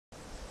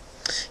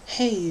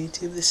Hey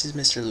YouTube, this is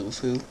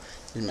Mrlubufu.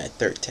 This is my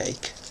third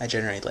take. I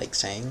generally like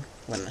saying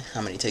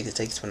how many takes it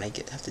takes when I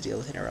have to deal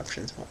with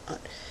interruptions and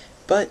whatnot.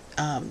 But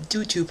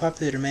due to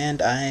popular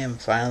demand, I am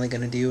finally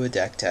going to do a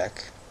deck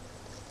tech.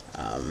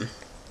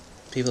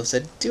 People have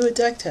said, do a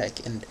deck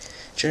tech, and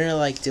generally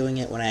like doing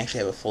it when I actually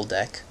have a full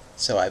deck.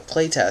 So I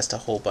playtest a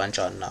whole bunch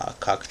on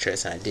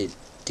Cockatrice, and I did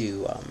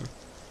do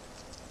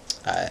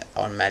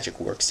on Magic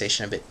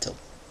Workstation a bit till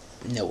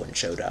no one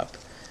showed up.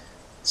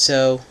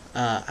 So,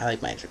 I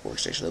like Magic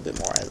Workstation a little bit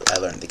more. I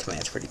learned the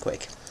commands pretty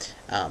quick.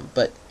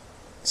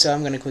 So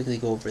I'm going to quickly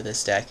go over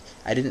this deck.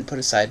 I didn't put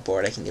a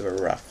sideboard. I can give a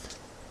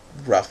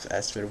rough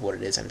estimate of what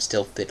it is. I'm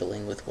still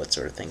fiddling with what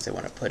sort of things I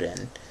want to put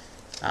in.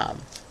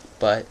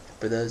 But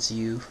for those of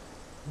you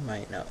who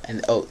might know, and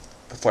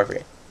before I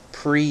forget,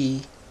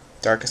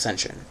 pre-Dark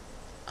Ascension.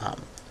 I'm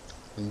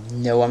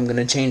going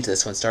to change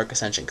this once Dark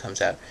Ascension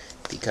comes out,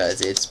 because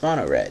it's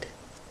mono red.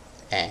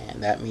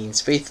 And that means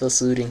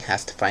Faithless Looting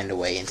has to find a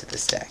way into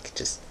this deck.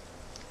 Just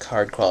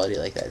card quality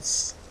like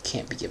that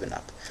can't be given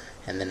up.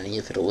 And then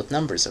you fiddle with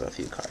numbers of a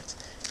few cards.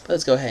 But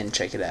let's go ahead and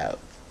check it out.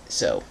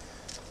 So,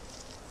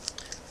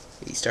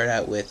 we start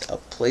out with a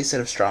playset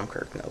of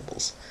Stromkirk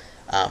Nobles.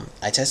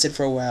 I tested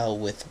for a while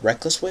with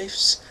Reckless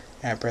Waifs,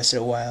 and I tested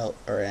a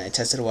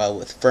while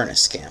with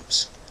Furnace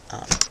Scamps.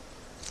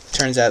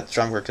 Turns out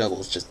Stromkirk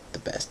Noble is just the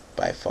best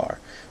by far.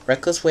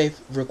 Reckless Waif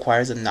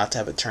requires them not to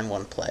have a turn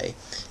 1 play.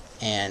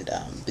 And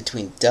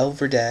between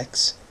Delver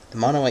decks, the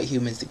mono-white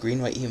humans, the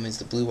green-white humans,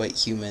 the blue-white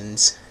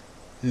humans,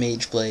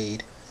 Mage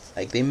Blade,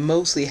 like, they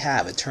mostly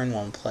have a turn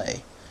 1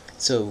 play.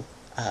 So,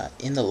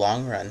 in the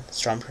long run,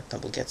 Stromkirk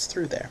Noble gets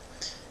through there.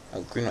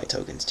 Green-white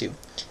tokens, too.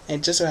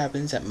 And it just so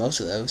happens that most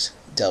of those,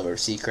 Delver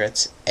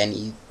Secrets,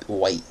 any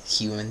white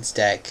humans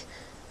deck,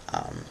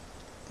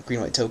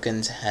 green-white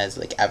tokens has,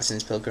 like,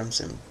 Avacyn's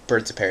Pilgrims and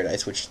Birds of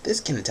Paradise, which this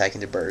can attack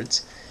into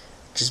birds.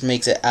 Just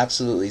makes it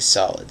absolutely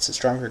solid. So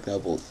Stromkirk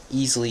Noble,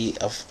 easily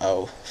a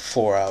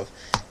 4 of,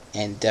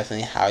 and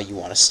definitely how you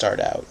want to start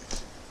out.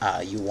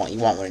 You want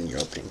one in your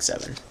opening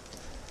 7.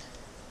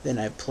 Then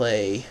I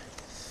play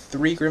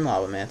 3 Grim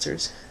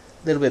Lavancers.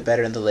 A little bit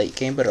better in the late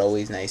game, but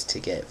always nice to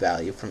get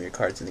value from your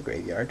cards in the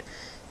graveyard.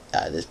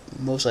 This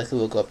most likely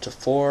will go up to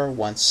 4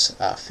 once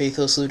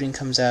Faithless Looting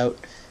comes out,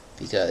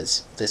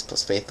 because this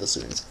plus Faithless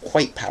Looting is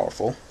quite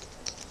powerful.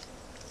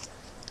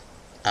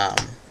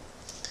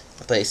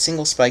 I play a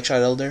single Spike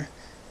Shot Elder.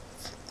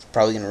 It's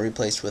probably going to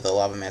replace with a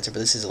Lavamancer, but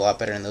this is a lot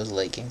better in those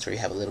late games where you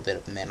have a little bit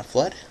of Mana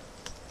Flood.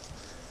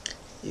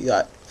 You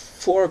got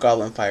 4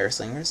 Goblin Fire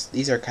Slingers.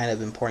 These are kind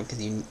of important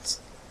because you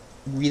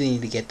really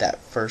need to get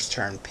that first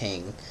turn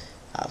ping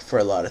for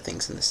a lot of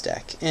things in this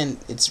deck. And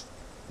it's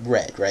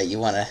red, right? You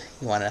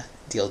wanna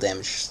deal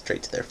damage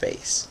straight to their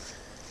face.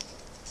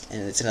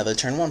 And it's another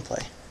turn 1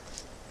 play.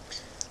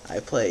 I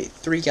play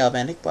 3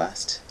 Galvanic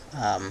Blast.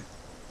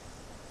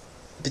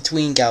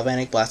 Between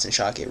Galvanic Blast and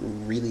Shock, it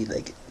really,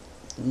 like,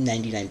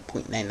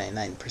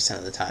 99.999%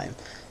 of the time,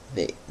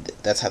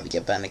 that's how the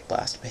Galvanic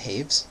Blast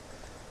behaves.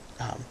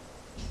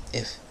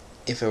 If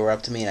it were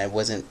up to me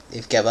and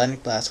if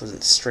Galvanic Blast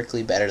wasn't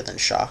strictly better than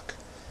Shock,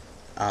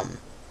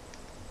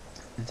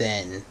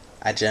 then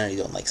I generally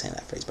don't like saying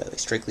that phrase, by the way.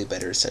 Strictly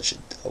better is such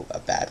a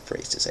bad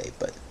phrase to say,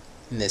 but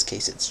in this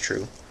case it's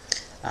true.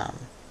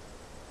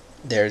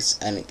 There's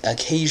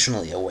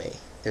occasionally a way.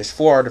 There's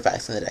 4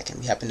 artifacts in the deck, and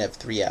we happen to have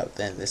 3 out,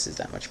 then this is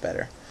that much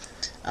better.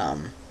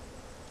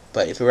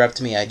 But if it were up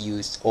to me, I'd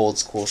use old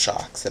school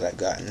Shocks that I've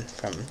gotten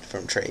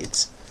from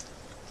trades.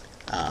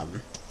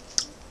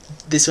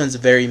 This one's a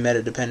very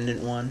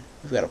meta-dependent one.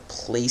 We've got a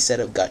playset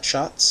of Gut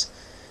Shots.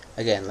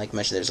 Again, like I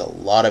mentioned, there's a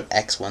lot of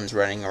X1s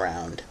running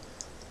around,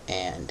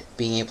 and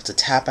being able to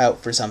tap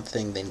out for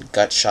something, then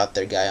Gut Shot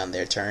their guy on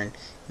their turn,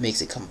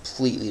 makes it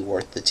completely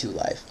worth the 2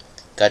 life.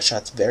 Gut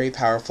Shot's very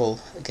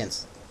powerful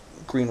against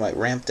green-white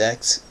ramp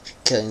decks,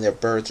 killing their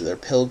birds or their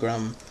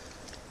pilgrim,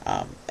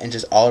 and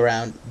just all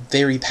around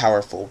very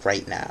powerful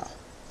right now,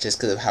 just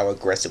because of how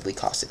aggressively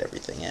costed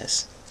everything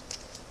is.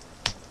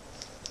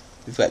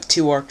 We've got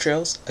 2 Arc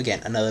Trails,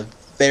 again another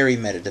very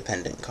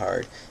meta-dependent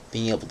card,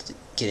 being able to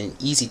get an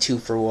easy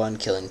 2-for-1,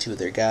 killing 2 of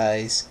their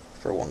guys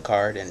for 1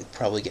 card, and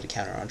probably get a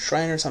counter on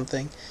Shrine or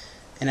something,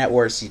 and at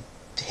worst you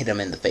hit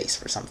them in the face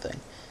for something.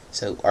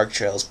 So Arc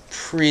Trail's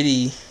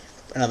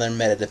another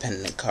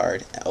meta-dependent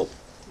card. Oh,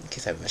 in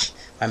case I mentioned,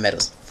 my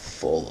meta's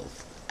full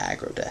of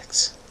aggro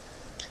decks.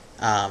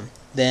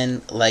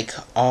 Then, like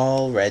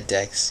all red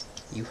decks,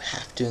 you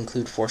have to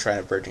include 4 Shrine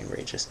of Virgin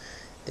Rages.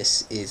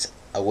 This is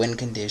a win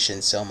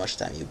condition so much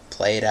time. You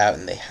play it out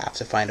and they have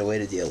to find a way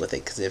to deal with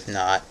it, because if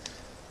not,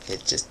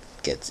 it just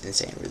gets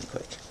insane really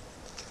quick.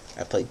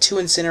 I played 2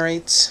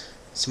 Incinerates,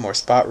 some more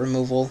spot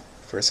removal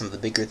for some of the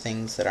bigger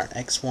things that aren't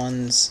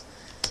X1s,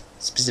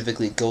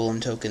 specifically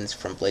Golem tokens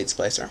from Blade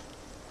Splicer.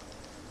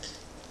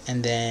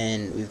 And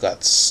then we've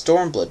got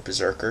Stormblood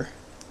Berserker.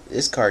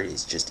 This card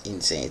is just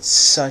insane. It's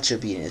such a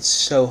beating. It's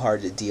so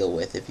hard to deal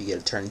with if you get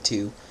a turn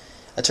 2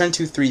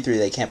 3/3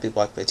 that can't be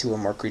blocked by 2 or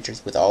more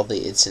creatures with all the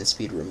instant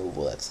speed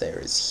removal that's there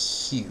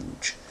is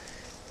huge.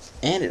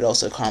 And it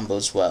also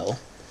combos well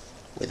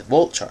with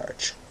Volt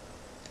Charge.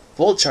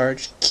 Volt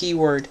Charge,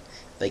 keyword,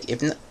 like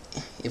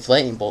if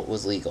Lightning Bolt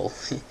was legal,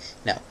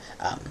 no,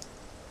 I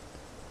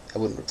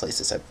wouldn't replace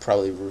this. I'd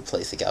probably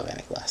replace the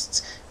Galvanic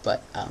Blasts.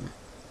 But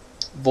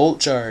Volt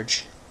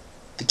Charge,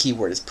 the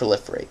keyword is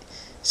proliferate.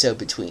 So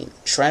between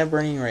Shrine of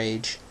Burning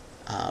Rage,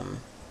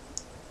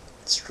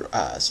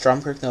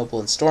 Stormkirk Noble,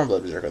 and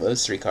Stormblood Berserker,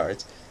 those 3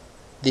 cards,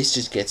 this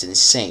just gets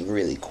insane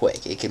really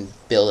quick. It can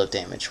build up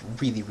damage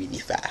really, really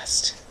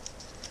fast.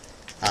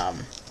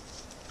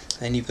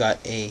 Then you've got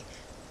a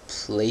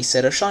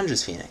playset of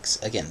Chandra's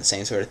Phoenix. Again, the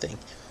same sort of thing.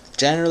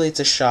 Generally, it's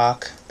a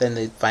shock, then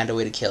they find a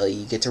way to kill it.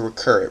 You get to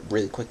recur it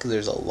really quickly.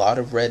 There's a lot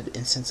of red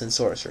instants and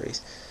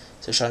sorceries.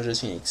 So Chandra's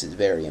Phoenix is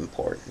very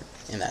important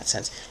in that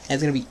sense. And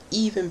it's going to be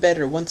even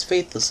better once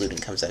Faithless Looting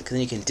comes out, because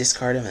then you can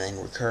discard them and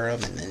then recur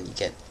them, and then you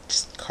get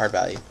just card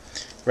value.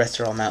 Rest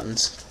are all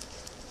mountains.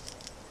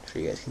 I'm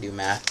sure you guys can do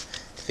math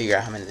to figure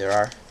out how many there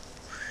are.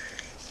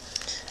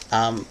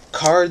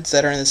 Cards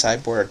that are in the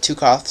sideboard are 2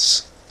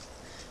 Koths.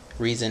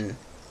 Reason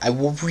I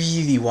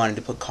really wanted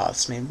to put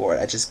Koth's main board.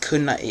 I just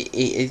could not.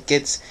 It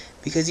gets,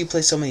 because you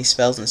play so many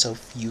spells and so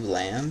few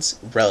lands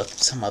relative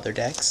to some other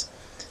decks.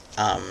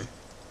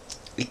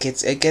 It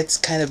gets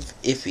kind of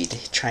iffy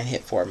to try and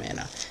hit 4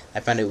 mana. I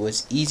found it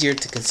was easier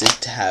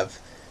to have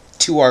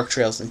 2 Arc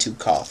Trails and 2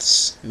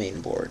 Koth's main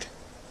board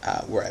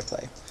where I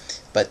play.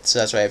 But so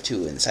that's why I have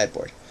 2 in the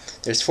sideboard.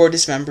 There's 4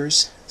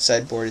 Dismembers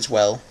sideboard as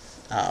well.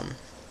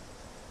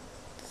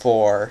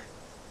 For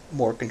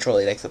more control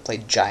decks that play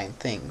giant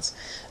things.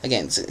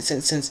 Again,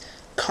 since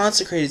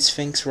Consecrated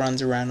Sphinx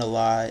runs around a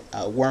lot,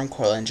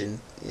 Wormcoil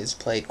Engine is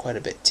played quite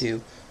a bit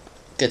too.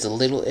 Gets a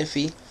little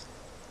iffy.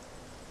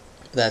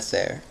 That's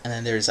there. And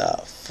then there's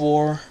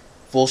 4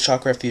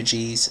 Volshock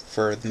Refugees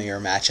for the mirror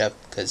matchup,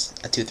 because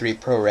a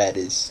 2/3 pro red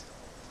is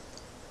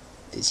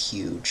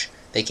huge.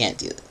 They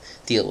can't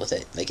deal with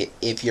it. Like,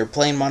 if you're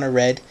playing mono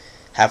red,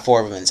 have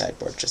 4 of them in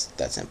sideboard. Just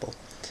that simple.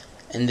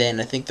 And then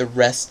I think the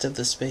rest of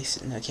the space,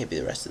 no, it can't be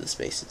the rest of the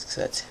spaces, because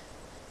that's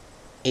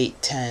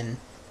 8, 10.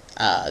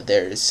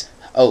 There's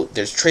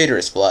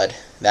Traitorous Blood.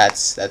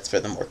 That's for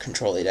the more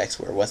control decks,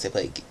 where once they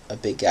play a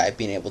big guy,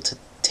 being able to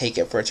take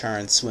it for a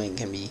turn, swing,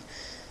 can be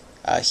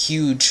a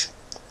huge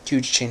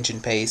change in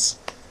pace.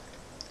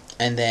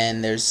 And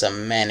then there's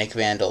some Manic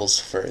Vandals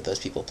for those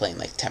people playing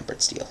like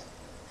Tempered Steel.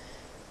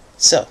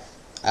 So,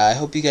 I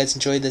hope you guys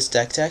enjoyed this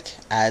deck tech.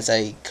 As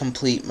I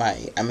complete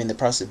I'm in the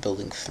process of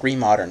building 3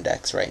 modern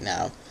decks right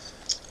now.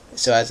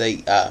 So as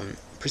I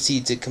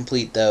proceed to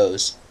complete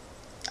those,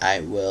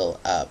 I will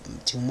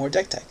do more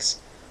deck techs.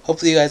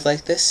 Hopefully you guys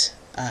like this.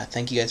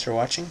 Thank you guys for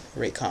watching.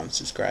 Rate, comment,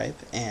 subscribe,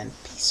 and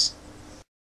peace.